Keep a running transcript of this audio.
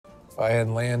I had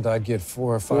land, I'd get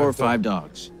 4 or 5 4 or 5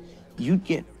 dogs. You'd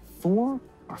get 4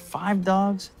 or 5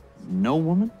 dogs? No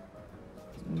woman?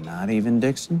 Not even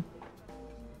Dixon?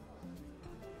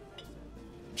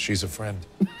 She's a friend.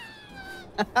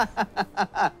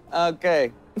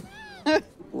 Okay.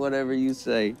 Whatever you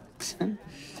say. I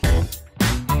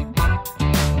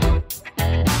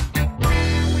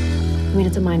mean,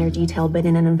 it's a minor detail, but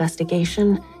in an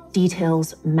investigation,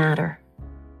 details matter.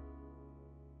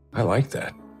 I like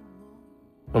that.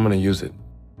 I'm gonna use it.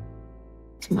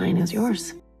 It's mine is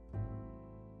yours.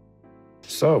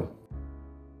 So,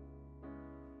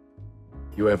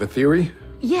 you have a theory?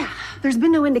 Yeah, there's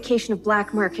been no indication of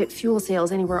black market fuel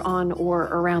sales anywhere on or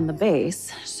around the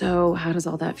base. So how does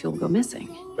all that fuel go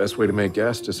missing? Best way to make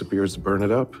gas disappear is to burn it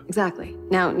up. Exactly.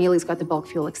 Now, Neely's got the bulk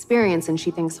fuel experience, and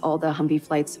she thinks all the Humvee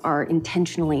flights are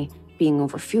intentionally being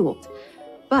overfueled.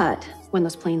 But when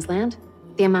those planes land,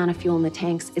 the amount of fuel in the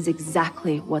tanks is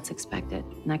exactly what's expected,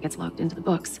 and that gets logged into the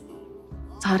books.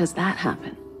 So how does that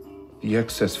happen? The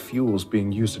excess fuel is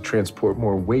being used to transport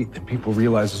more weight than people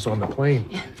realize is on the plane.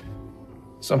 Yeah.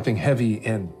 Something heavy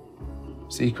and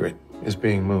secret is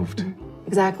being moved.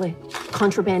 Exactly.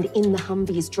 Contraband in the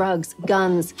Humvees, drugs,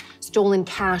 guns, stolen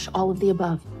cash, all of the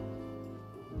above.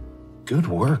 Good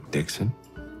work, Dixon.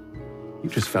 You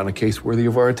just found a case worthy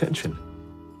of our attention.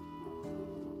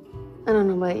 I don't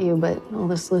know about you, but all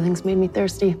this sleuthing's made me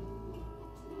thirsty.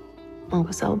 I'll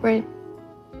go celebrate.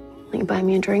 Will you buy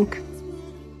me a drink?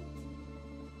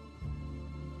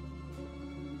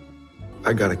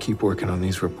 I gotta keep working on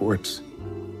these reports.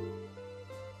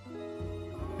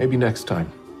 Maybe next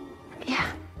time.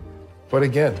 Yeah. But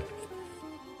again,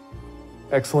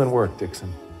 excellent work,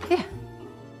 Dixon. Yeah,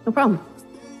 no problem.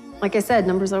 Like I said,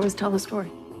 numbers always tell the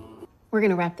story. We're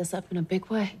gonna wrap this up in a big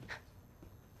way.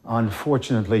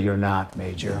 Unfortunately, you're not,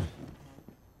 Major.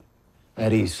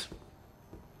 At ease.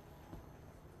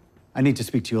 I need to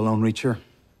speak to you alone, Reacher.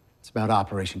 It's about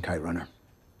Operation Kite Runner.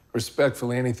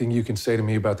 Respectfully, anything you can say to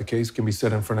me about the case can be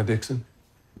said in front of Dixon.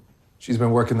 She's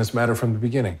been working this matter from the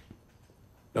beginning.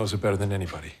 Knows it better than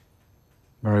anybody.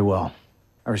 Very well.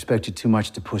 I respect you too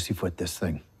much to pussyfoot this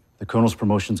thing. The Colonel's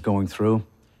promotion's going through.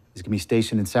 He's gonna be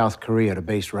stationed in South Korea at a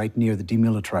base right near the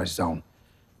demilitarized zone.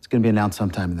 It's gonna be announced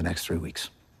sometime in the next 3 weeks.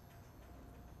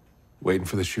 Waiting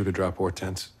for the shoe to drop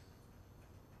Hortense.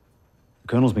 The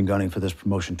Colonel's been gunning for this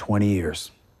promotion 20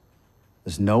 years.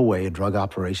 There's no way a drug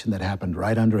operation that happened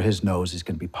right under his nose is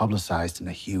gonna be publicized in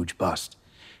a huge bust.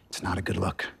 It's not a good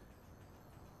look.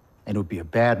 And it would be a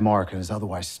bad mark in his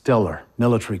otherwise stellar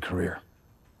military career.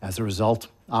 As a result,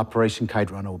 Operation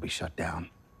Kite Runner will be shut down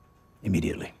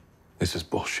immediately. This is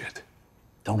bullshit.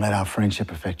 Don't let our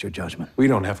friendship affect your judgment. We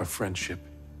don't have a friendship.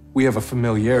 We have a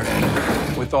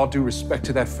familiarity. With all due respect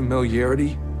to that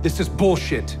familiarity, this is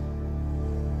bullshit.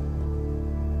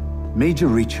 Major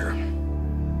Reacher,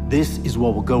 this is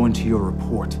what will go into your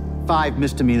report. 5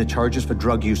 misdemeanor charges for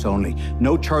drug use only.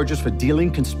 No charges for dealing,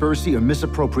 conspiracy, or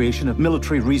misappropriation of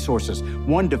military resources.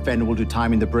 1 defendant will do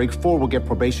time in the break, 4 will get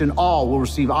probation, all will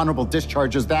receive honorable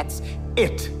discharges. That's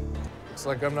it. Looks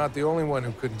like I'm not the only one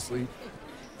who couldn't sleep.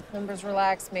 Numbers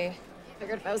relax me.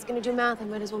 Figured if I was gonna do math, I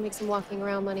might as well make some walking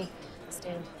around money.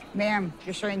 Stand. Ma'am,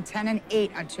 you're showing 10 and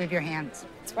 8 on 2 of your hands.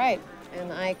 That's right.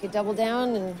 And I could double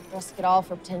down and risk it all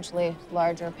for potentially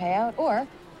larger payout, or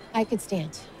I could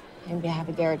stand and have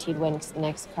a guaranteed win because the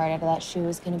next card out of that shoe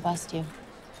is gonna bust you.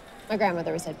 My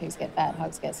grandmother always said pigs get fat,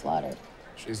 hogs get slaughtered.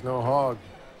 She's no hog.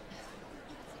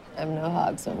 I'm no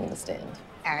hog, so I'm gonna stand.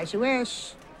 As you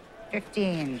wish.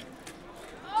 15.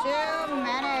 Too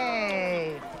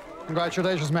many.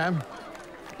 Congratulations, ma'am.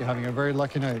 You're having a very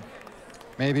lucky night.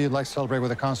 Maybe you'd like to celebrate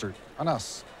with a concert on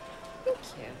us. Thank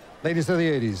you. Ladies of the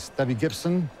 80s, Debbie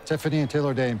Gibson, Tiffany, and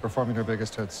Taylor Dane performing their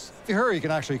biggest hits. If you hurry, you can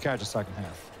actually catch a second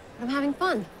half. I'm having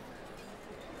fun.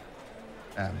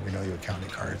 And we know you're counting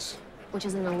cards. Which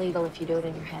isn't illegal if you do it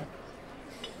in your head.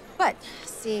 But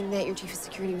seeing that your chief of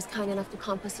security was kind enough to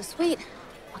comp us a suite,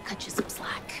 I'll cut you some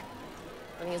slack.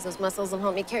 I'm gonna use those muscles and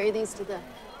help me carry these to the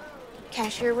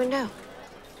cashier window.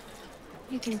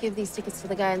 You can give these tickets to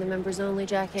the guy in the members only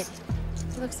jacket.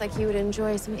 It looks like he would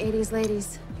enjoy some 80s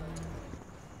ladies.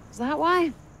 Is that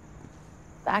why?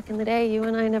 Back in the day, you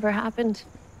and I never happened.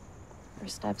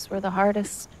 First steps were the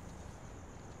hardest.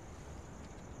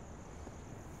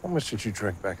 How much did you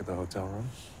drink back at the hotel room?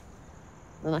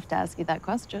 Enough to ask you that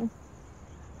question.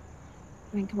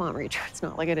 I mean, come on, Reacher. It's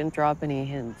not like I didn't drop any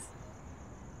hints.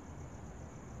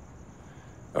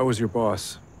 I was your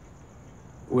boss.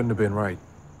 Wouldn't have been right.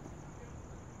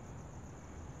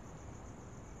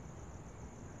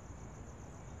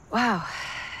 Wow.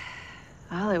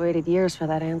 Well, I waited years for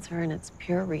that answer, and it's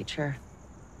pure Reacher.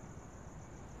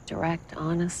 direct,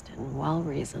 honest, and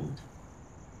well-reasoned.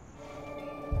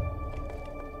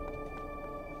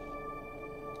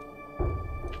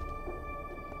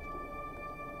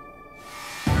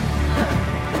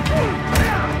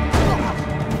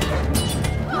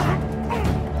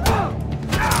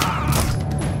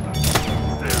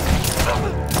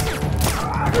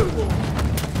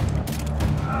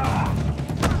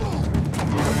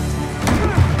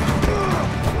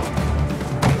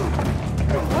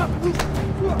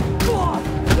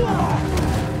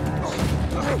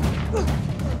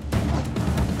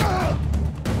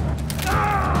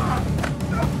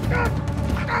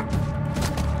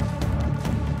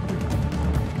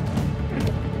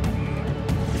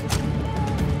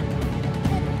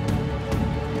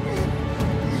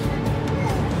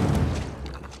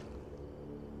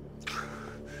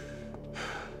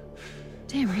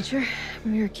 Damn, Reacher.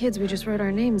 When we were kids, we just wrote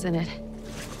our names in it.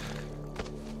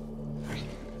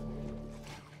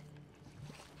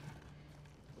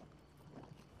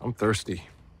 I'm thirsty.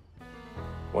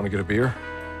 Want to get a beer?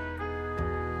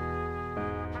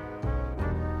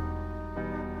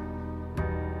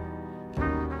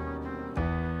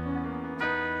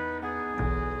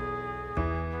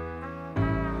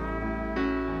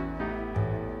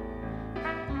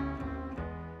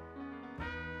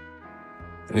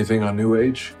 Anything on New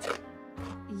Age?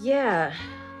 Yeah.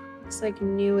 Looks like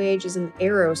New Age is an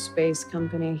aerospace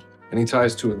company. Any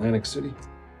ties to Atlantic City?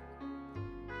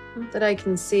 Not that I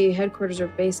can see. Headquarters are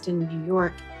based in New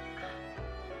York.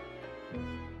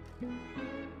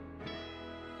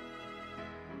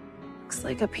 Looks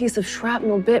like a piece of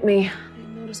shrapnel bit me. I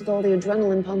didn't notice with all the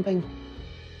adrenaline pumping.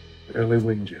 Barely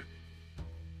winged you.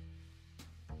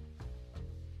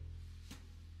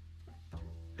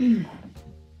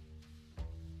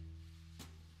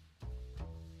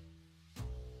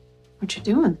 What you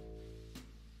doing?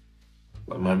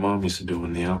 What my mom used to do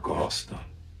when the alcohol stuff.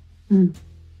 You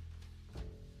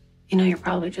know, you're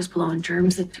probably just blowing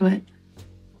germs into it.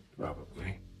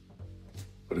 Probably.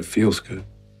 But it feels good.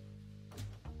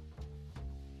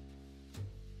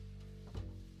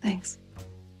 Thanks.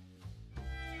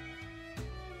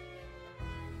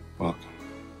 Welcome.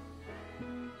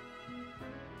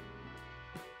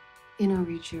 You know,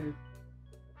 Reacher,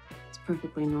 it's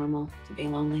perfectly normal to be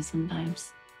lonely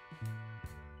sometimes.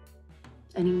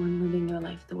 Anyone living their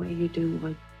life the way you do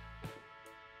would.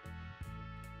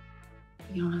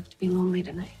 You don't have to be lonely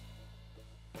tonight.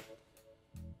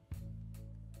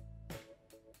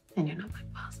 And you're not my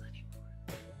boss anymore.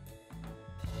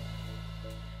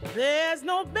 There's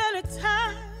no better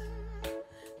time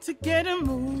to get a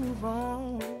move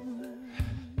on.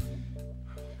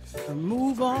 A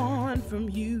move on from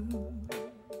you.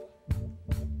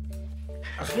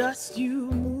 Just you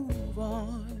move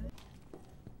on.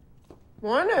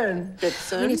 Morning, I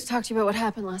Dixon. need to talk to you about what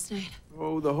happened last night.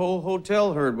 Oh, the whole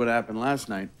hotel heard what happened last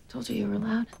night. Told you were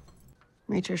loud.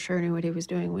 Reacher sure knew what he was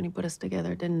doing when he put us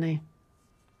together, didn't he?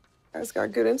 Guy's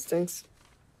got good instincts.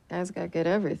 Guy's got good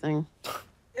everything.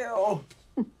 Ew.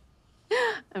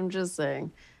 I'm just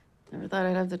saying. Never thought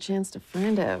I'd have the chance to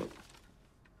find out.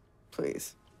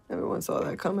 Please. Everyone saw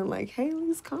that coming like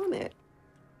Haley's Comet.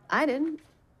 I didn't.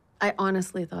 I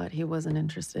honestly thought he wasn't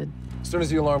interested. As soon as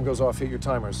the alarm goes off, hit your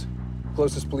timers.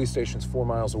 Closest police station's 4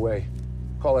 miles away.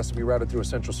 Call has to be routed through a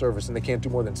central service, and they can't do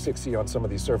more than 60 on some of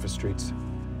these surface streets.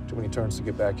 Too many turns to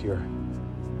get back here.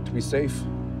 To be safe,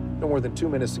 no more than 2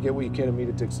 minutes to get what you can and meet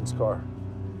at Dixon's car.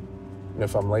 And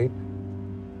if I'm late,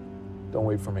 don't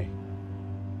wait for me.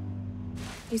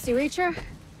 You see Reacher?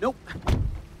 Nope.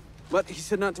 But he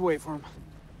said not to wait for him.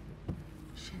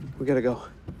 We gotta go.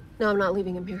 No, I'm not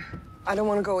leaving him here. I don't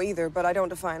want to go either, but I don't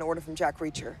defy an order from Jack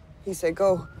Reacher. He said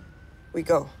go, we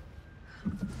go.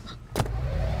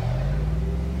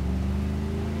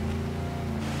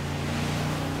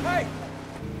 Hey!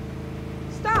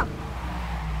 Stop!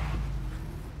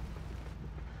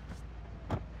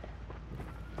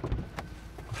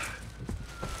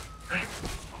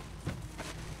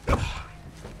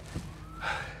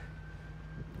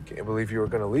 Can't believe you were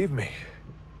gonna leave me.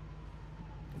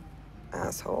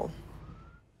 Asshole.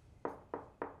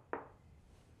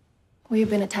 We've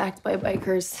been attacked by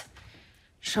bikers,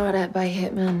 shot at by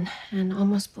hitmen, and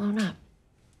almost blown up.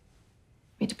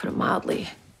 I mean, to put it mildly,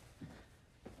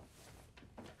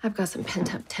 I've got some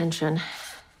pent-up tension.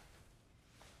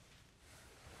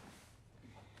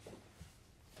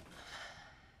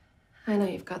 I know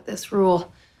you've got this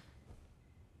rule.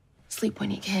 Sleep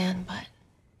when you can, but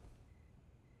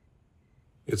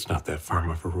It's not that firm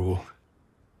of a rule.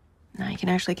 now you can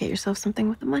actually get yourself something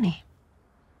with the money.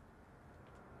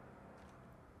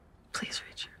 Please,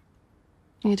 Richard.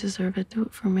 You deserve it. Do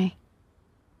it for me.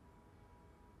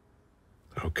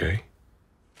 Okay.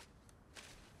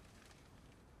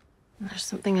 There's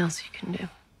something else you can do.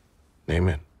 Name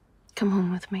it. Come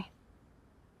home with me.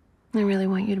 I really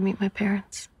want you to meet my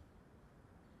parents.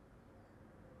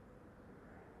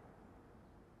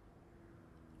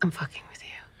 I'm fucking with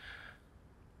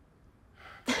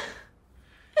you.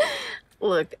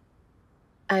 Look,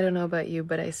 I don't know about you,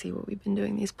 but I see what we've been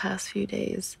doing these past few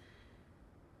days.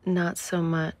 Not so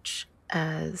much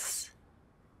as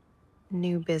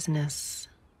new business,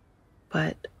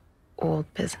 but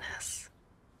old business.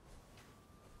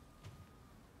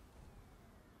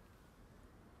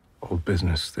 Old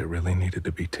business that really needed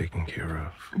to be taken care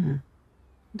of. Mm-hmm.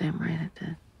 Damn right it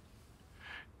did.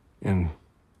 And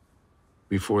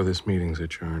before this meeting's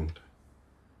adjourned,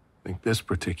 I think this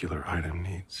particular item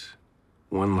needs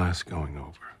one last going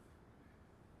over.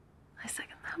 I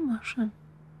second that motion.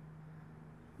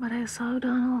 But I saw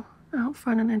O'Donnell out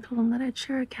front and I told him that I'd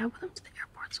share a cab with him to the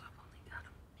airport, so I've only got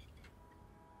a minute.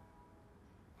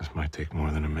 This might take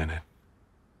more than a minute.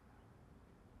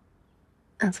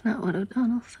 That's not what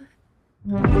O'Donnell said.